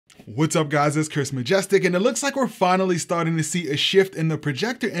What's up guys, it's Chris Majestic, and it looks like we're finally starting to see a shift in the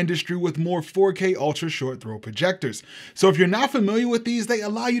projector industry with more 4K ultra short throw projectors. So if you're not familiar with these, they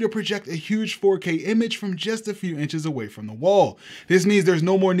allow you to project a huge 4K image from just a few inches away from the wall. This means there's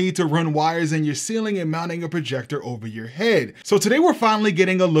no more need to run wires in your ceiling and mounting a projector over your head. So today we're finally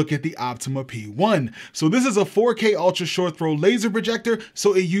getting a look at the Optoma P1. So this is a 4K ultra short throw laser projector,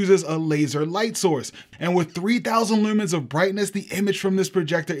 so it uses a laser light source. And with 3000 lumens of brightness, the image from this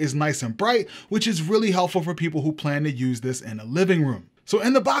projector is nice and bright, which is really helpful for people who plan to use this in a living room. So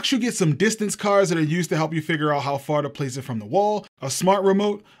in the box, you get some distance cards that are used to help you figure out how far to place it from the wall, a smart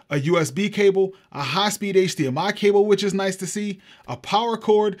remote, a USB cable, a high-speed HDMI cable, which is nice to see, a power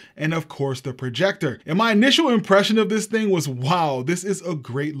cord, and of course the projector. And my initial impression of this thing was, wow, this is a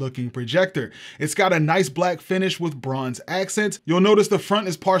great looking projector. It's got a nice black finish with bronze accents. You'll notice the front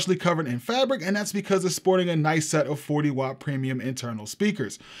is partially covered in fabric, and that's because it's sporting a nice set of 40-watt premium internal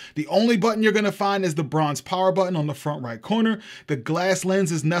speakers. The only button you're gonna find is the bronze power button on the front right corner. The glass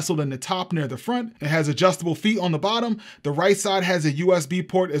lens is nestled in the top near the front. It has adjustable feet on the bottom. The right side has a USB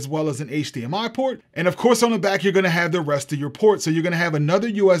port as well as an HDMI port. And of course on the back, you're gonna have the rest of your ports. So you're gonna have another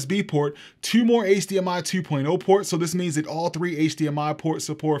USB port, two more HDMI 2.0 ports. So this means that all three HDMI ports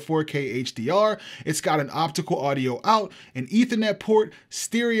support 4K HDR. It's got an optical audio out, an Ethernet port,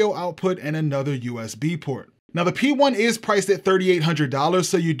 stereo output, and another USB port. Now the P1 is priced at $3,800,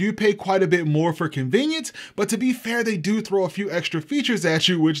 so you do pay quite a bit more for convenience, but to be fair, they do throw a few extra features at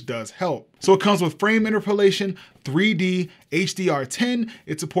you, which does help. So it comes with frame interpolation, 3D, HDR10,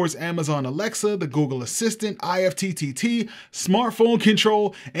 it supports Amazon Alexa, the Google Assistant, IFTTT, smartphone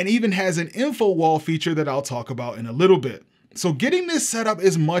control, and even has an info wall feature that I'll talk about in a little bit. So getting this set up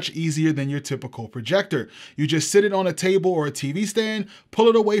is much easier than your typical projector. You just sit it on a table or a TV stand, pull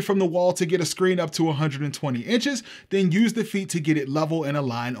it away from the wall to get a screen up to 120 inches, then use the feet to get it level and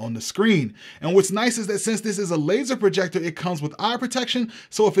aligned on the screen. And what's nice is that since this is a laser projector, it comes with eye protection,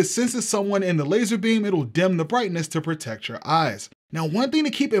 so if it senses someone in the laser beam, it'll dim the brightness to protect your eyes. Now, one thing to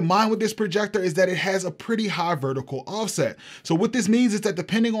keep in mind with this projector is that it has a pretty high vertical offset. So what this means is that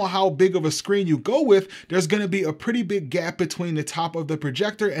depending on how big of a screen you go with, there's gonna be a pretty big gap between the top of the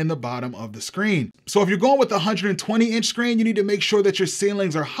projector and the bottom of the screen. So if you're going with a 120-inch screen, you need to make sure that your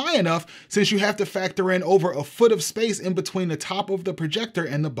ceilings are high enough, since you have to factor in over a foot of space in between the top of the projector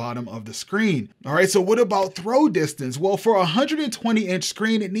and the bottom of the screen. All right, so what about throw distance? Well, for a 120-inch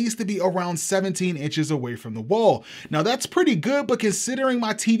screen, it needs to be around 17 inches away from the wall. Now that's pretty good, but considering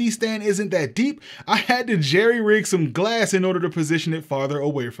my TV stand isn't that deep, I had to jerry-rig some glass in order to position it farther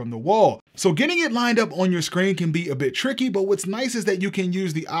away from the wall. So getting it lined up on your screen can be a bit tricky, but what's nice is that you can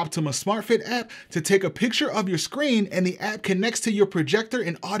use the Optoma SmartFit app to take a picture of your screen, and the app connects to your projector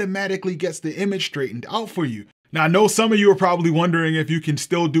and automatically gets the image straightened out for you. Now, I know some of you are probably wondering if you can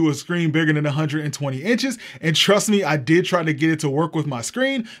still do a screen bigger than 120 inches, and trust me, I did try to get it to work with my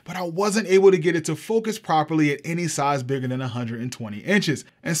screen, but I wasn't able to get it to focus properly at any size bigger than 120 inches.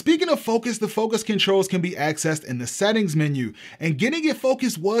 And speaking of focus, the focus controls can be accessed in the settings menu, and getting it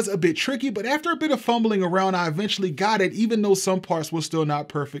focused was a bit tricky, but after a bit of fumbling around, I eventually got it, even though some parts were still not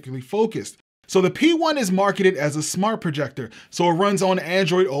perfectly focused. So the P1 is marketed as a smart projector, so it runs on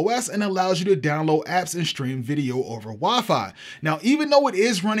Android OS and allows you to download apps and stream video over Wi-Fi. Now, even though it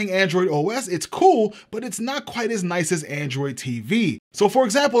is running Android OS, it's cool, but it's not quite as nice as Android TV. So for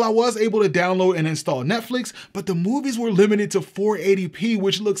example, I was able to download and install Netflix, but the movies were limited to 480p,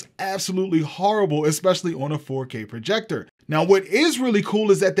 which looks absolutely horrible, especially on a 4K projector. Now, what is really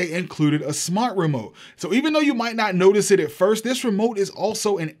cool is that they included a smart remote. So even though you might not notice it at first, this remote is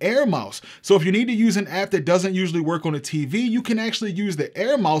also an air mouse. So if you need to use an app that doesn't usually work on a TV, you can actually use the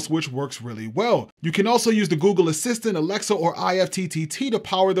air mouse, which works really well. You can also use the Google Assistant, Alexa, or IFTTT to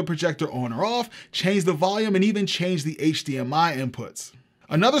power the projector on or off, change the volume, and even change the HDMI inputs.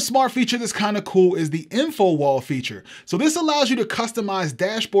 Another smart feature that's kind of cool is the info wall feature. So this allows you to customize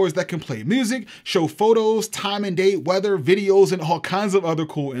dashboards that can play music, show photos, time and date, weather, videos, and all kinds of other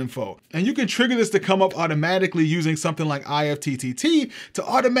cool info. And you can trigger this to come up automatically using something like IFTTT to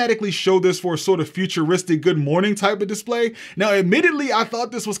automatically show this for a sort of futuristic good morning type of display. Now, admittedly, I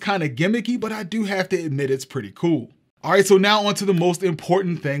thought this was kind of gimmicky, but I do have to admit it's pretty cool. All right, so now on to the most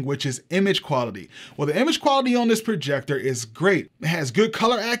important thing, which is image quality. Well, the image quality on this projector is great. It has good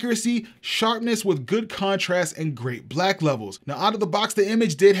color accuracy, sharpness with good contrast, and great black levels. Now, out of the box, the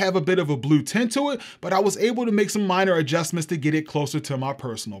image did have a bit of a blue tint to it, but I was able to make some minor adjustments to get it closer to my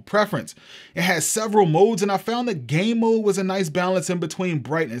personal preference. It has several modes, and I found that game mode was a nice balance in between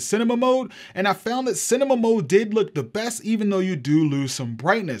bright and cinema mode, and I found that cinema mode did look the best, even though you do lose some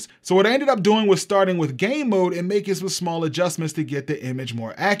brightness. So what I ended up doing was starting with game mode and making some small adjustments to get the image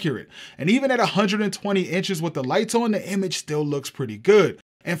more accurate. And even at 120 inches with the lights on, the image still looks pretty good.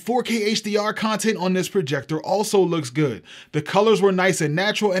 And 4K HDR content on this projector also looks good. The colors were nice and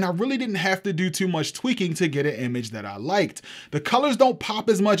natural, and I really didn't have to do too much tweaking to get an image that I liked. The colors don't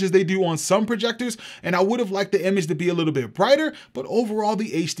pop as much as they do on some projectors, and I would have liked the image to be a little bit brighter, but overall the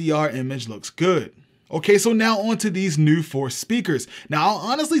HDR image looks good. Okay, so now on to these new Force speakers. Now, I'll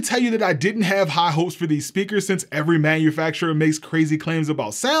honestly tell you that I didn't have high hopes for these speakers since every manufacturer makes crazy claims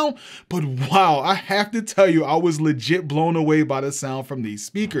about sound, but wow, I have to tell you, I was legit blown away by the sound from these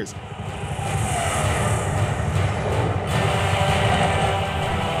speakers.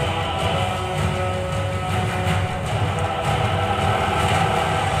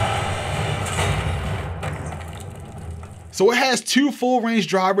 So it has 2 full range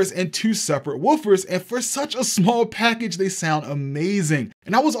drivers and 2 separate woofers, and for such a small package, they sound amazing.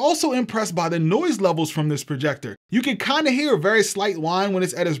 And I was also impressed by the noise levels from this projector. You can kind of hear a very slight whine when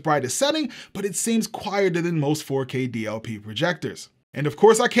it's at its brightest setting, but it seems quieter than most 4K DLP projectors. And of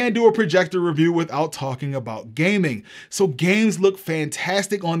course, I can't do a projector review without talking about gaming. So games look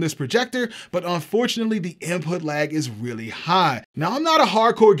fantastic on this projector, but unfortunately the input lag is really high. Now, I'm not a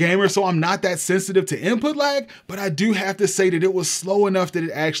hardcore gamer, so I'm not that sensitive to input lag, but I do have to say that it was slow enough that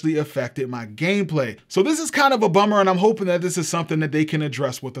it actually affected my gameplay. So this is kind of a bummer, and I'm hoping that this is something that they can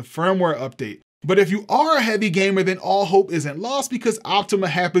address with a firmware update. But if you are a heavy gamer, then all hope isn't lost because Optoma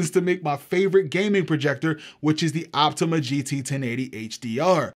happens to make my favorite gaming projector, which is the Optoma GT 1080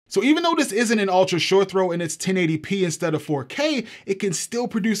 HDR. So even though this isn't an ultra short throw and it's 1080p instead of 4K, it can still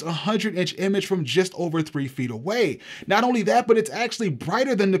produce a 100-inch image from just over 3 feet away. Not only that, but it's actually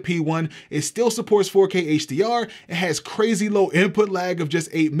brighter than the P1, it still supports 4K HDR, it has crazy low input lag of just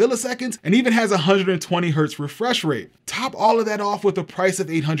 8 milliseconds, and even has a 120 Hz refresh rate. Top all of that off with a price of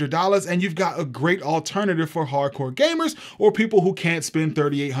 $800, and you've got a great alternative for hardcore gamers or people who can't spend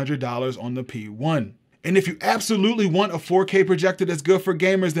 $3,800 on the P1. And if you absolutely want a 4K projector that's good for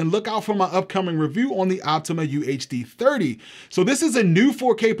gamers, then look out for my upcoming review on the Optoma UHD 30. So this is a new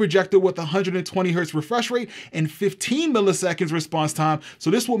 4K projector with 120 Hz refresh rate and 15 milliseconds response time. So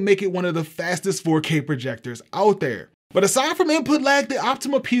this will make it one of the fastest 4K projectors out there. But aside from input lag, the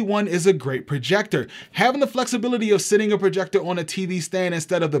Optoma P1 is a great projector. Having the flexibility of sitting a projector on a TV stand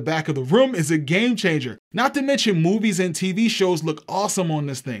instead of the back of the room is a game changer. Not to mention movies and TV shows look awesome on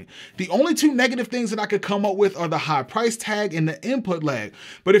this thing. The only 2 negative things that I could come up with are the high price tag and the input lag.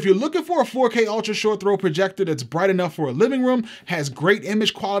 But if you're looking for a 4K ultra short throw projector that's bright enough for a living room, has great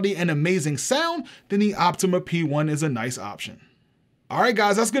image quality and amazing sound, then the Optoma P1 is a nice option. Alright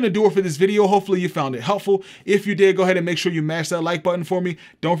guys, that's going to do it for this video. Hopefully you found it helpful. If you did, go ahead and make sure you mash that like button for me.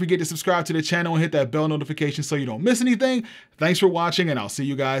 Don't forget to subscribe to the channel and hit that bell notification so you don't miss anything. Thanks for watching, and I'll see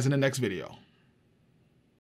you guys in the next video.